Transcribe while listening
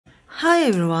Hi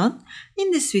everyone, in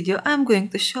this video I'm going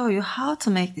to show you how to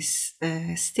make this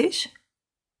stitch.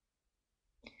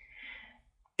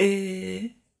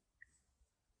 It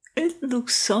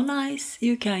looks so nice.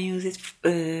 You can use it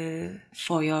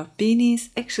for your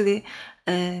beanies. Actually,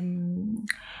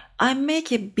 I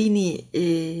make a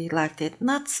beanie like that,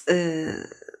 not the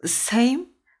same,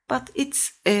 but it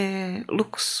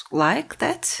looks like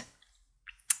that,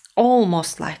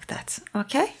 almost like that.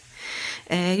 Okay,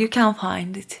 you can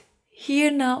find it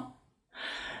here now.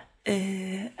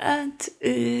 I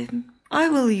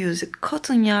will use a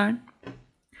cotton yarn,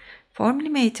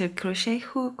 4mm crochet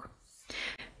hook.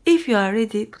 If you are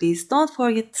ready, please don't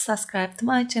forget to subscribe to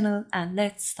my channel and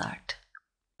let's start.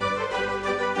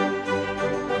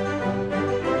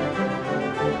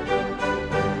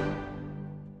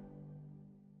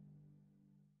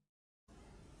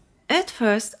 At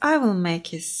first, I will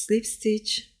make a slip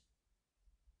stitch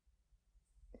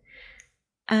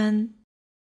and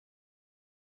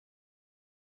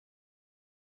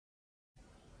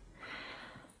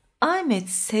I made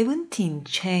 17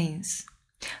 chains.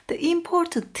 The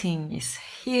important thing is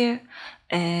here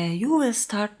you will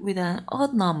start with an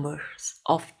odd numbers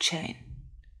of chain.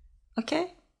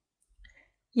 Okay?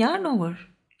 Yarn over.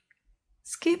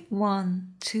 Skip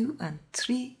 1, 2 and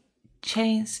 3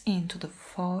 chains into the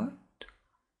 4th.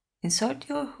 Insert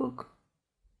your hook.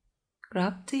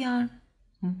 Grab the yarn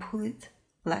and pull it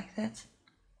like that.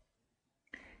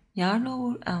 Yarn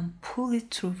over and pull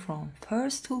it through from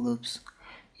first 2 loops.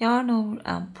 Yarn over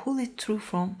and pull it through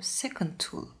from second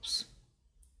 2 loops.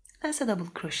 That's a double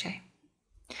crochet.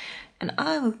 And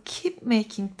I will keep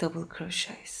making double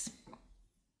crochets.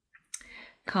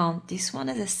 Count this one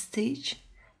as a stitch.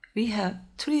 We have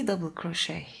 3 double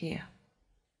crochet here.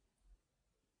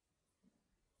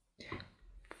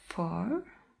 4,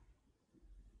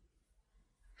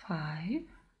 5,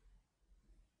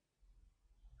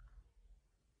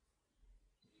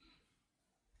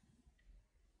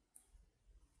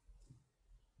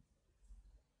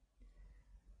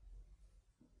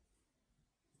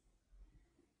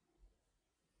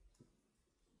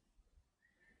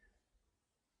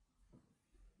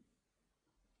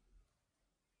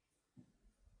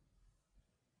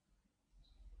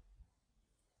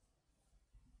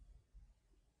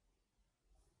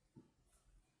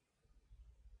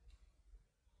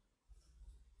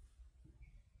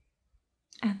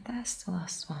 and that's the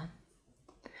last one.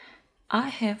 I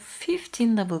have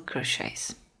 15 double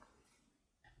crochets.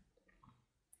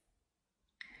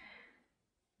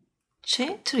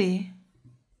 Chain 3.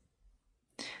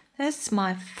 That's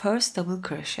my first double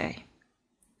crochet.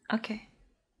 Okay.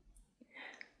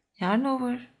 Yarn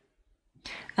over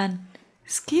and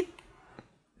skip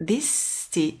this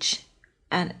stitch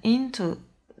and into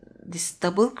this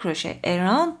double crochet.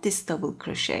 Around this double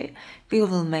crochet we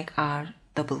will make our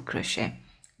double crochet,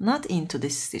 not into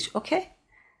this stitch. Okay,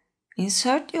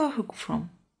 insert your hook from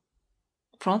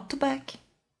front to back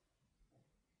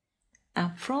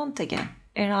and front again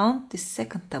around this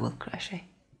second double crochet.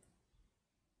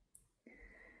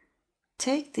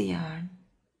 Take the yarn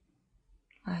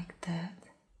like that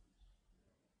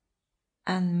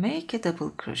and make a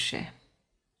double crochet,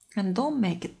 and don't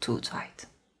make it too tight.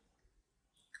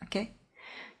 Okay,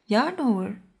 yarn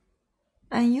over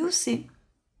and you see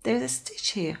there's a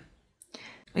stitch here.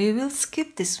 We will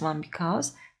skip this one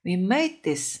because we made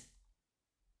this.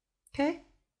 Okay,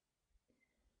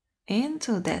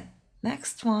 into that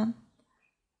next one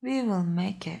we will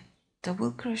make a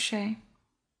double crochet.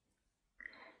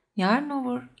 Yarn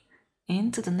over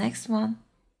into the next one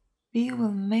we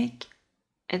will make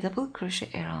a double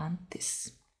crochet around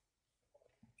this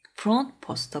front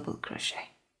post double crochet.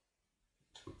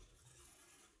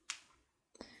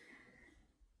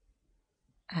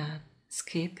 And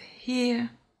skip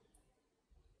here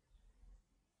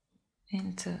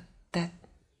into that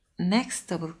next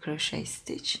double crochet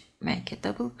stitch, make a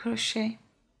double crochet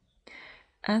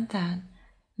and then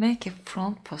make a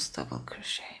front post double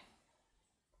crochet,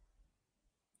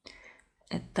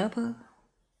 a double,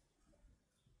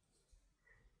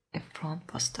 a front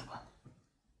post double.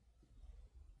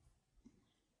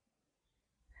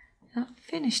 Now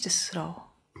finish this row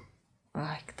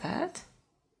like that.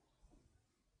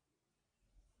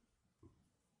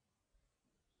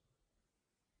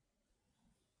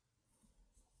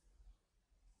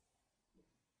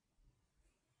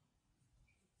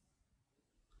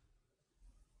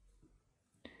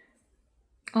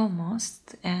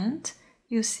 Almost, and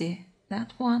you see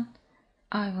that one.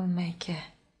 I will make a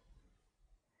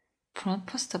front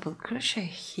post double crochet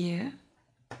here,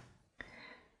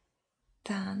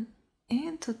 then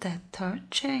into that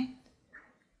third chain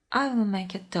I will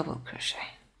make a double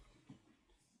crochet.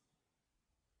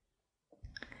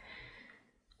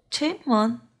 chain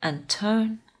 1 and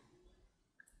turn.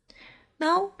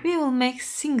 Now we will make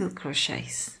single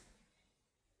crochets.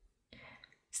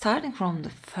 Starting from the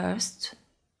first,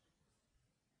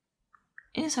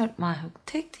 insert my hook,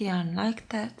 take the yarn like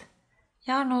that,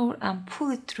 yarn over and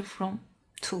pull it through from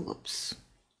 2 loops.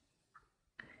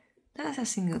 That's a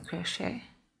single crochet.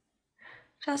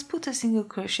 Just put a single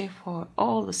crochet for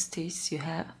all the stitches you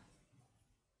have.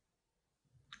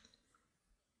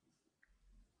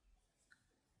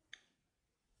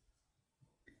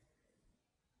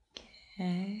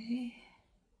 Okay.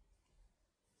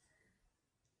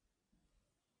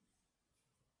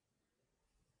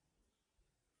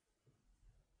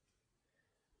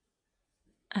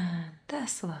 And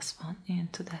that's the last one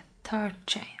into that third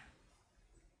chain.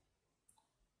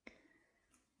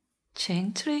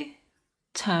 Chain 3,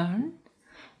 turn,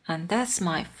 and that's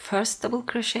my first double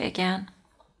crochet again.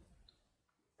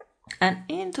 And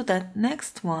into that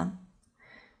next one,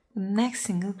 next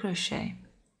single crochet,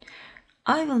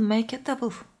 I will make a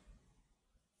double.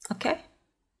 Okay,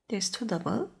 there's 2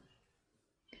 double.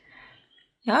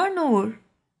 Yarn over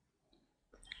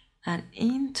and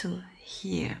into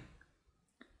here.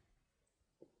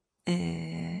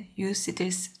 You see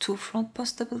there's 2 front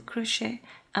post double crochet,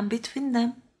 and between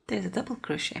them there's a double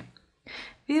crochet.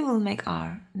 We will make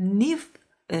our new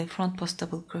front post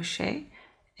double crochet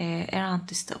around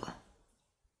this double.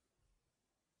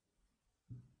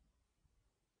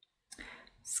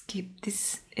 Skip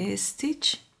this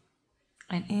stitch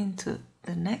and into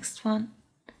the next one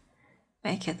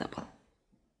make a double.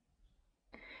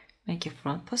 Make a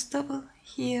front post double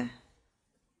here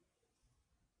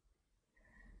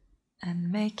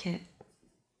and make a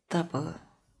double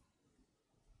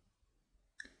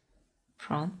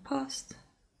front post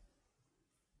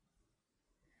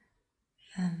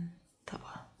and double.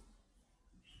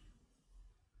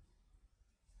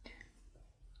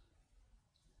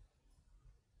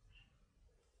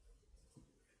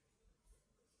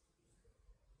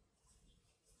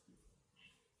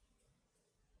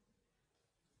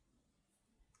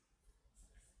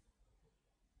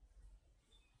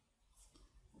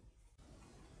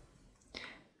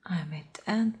 I'm at the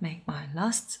end, make my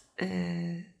last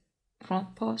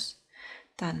front post,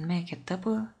 then make a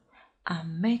double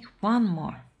and make 1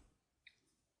 more.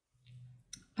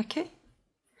 Okay,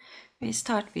 we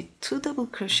start with 2 double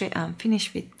crochet and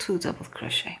finish with 2 double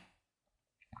crochet.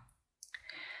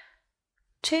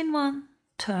 Chain 1,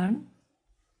 turn,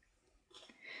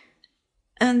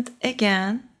 and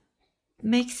again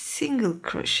make single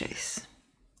crochets.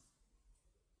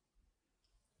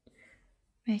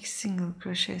 Make single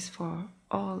crochets for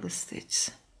all the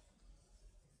stitches.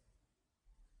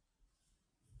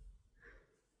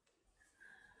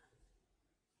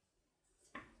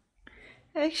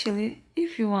 Actually,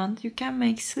 if you want, you can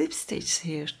make slip stitches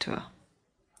here too.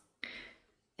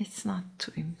 It's not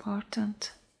too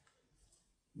important.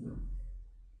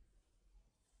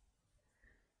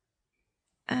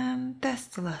 And that's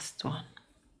the last one.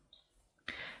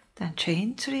 Then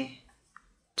chain 3,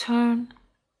 turn.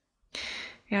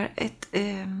 We are at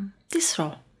this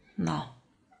row now.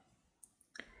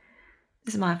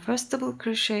 This is my first double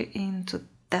crochet into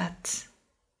that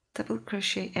double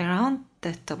crochet around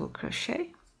that double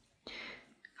crochet.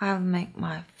 I'll make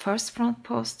my first front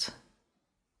post,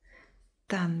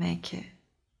 then make a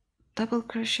double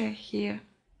crochet here.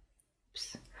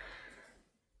 Oops.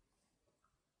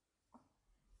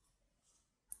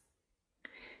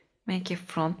 Make a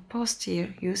front post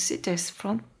here. You see there's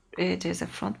a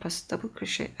front post double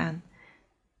crochet and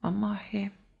 1 more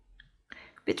here.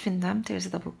 Between them there's a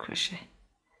double crochet.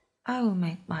 I will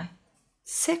make my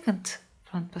second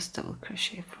front post double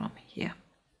crochet from here.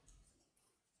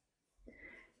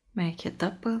 Make a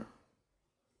double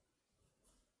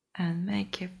and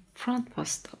make a front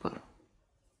post double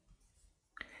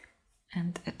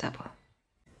and a double.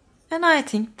 And I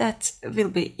think that will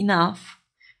be enough.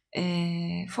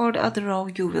 For the other row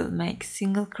you will make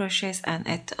single crochets, and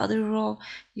at the other row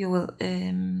you will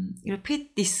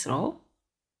repeat this row.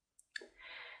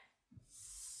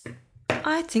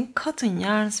 I think cotton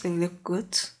yarns will look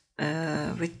good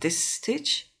with this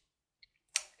stitch,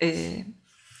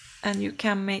 and you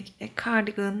can make a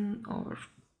cardigan or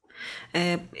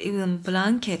even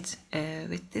blanket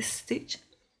with this stitch.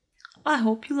 I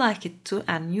hope you like it too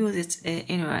and use it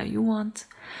anywhere you want.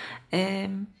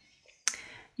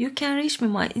 You can reach me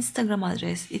my Instagram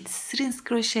address, it's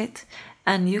Crochet,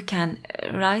 and you can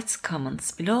write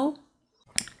comments below.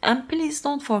 And please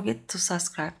don't forget to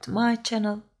subscribe to my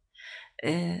channel.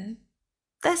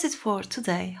 That's it for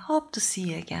today. Hope to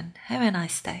see you again. Have a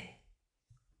nice day.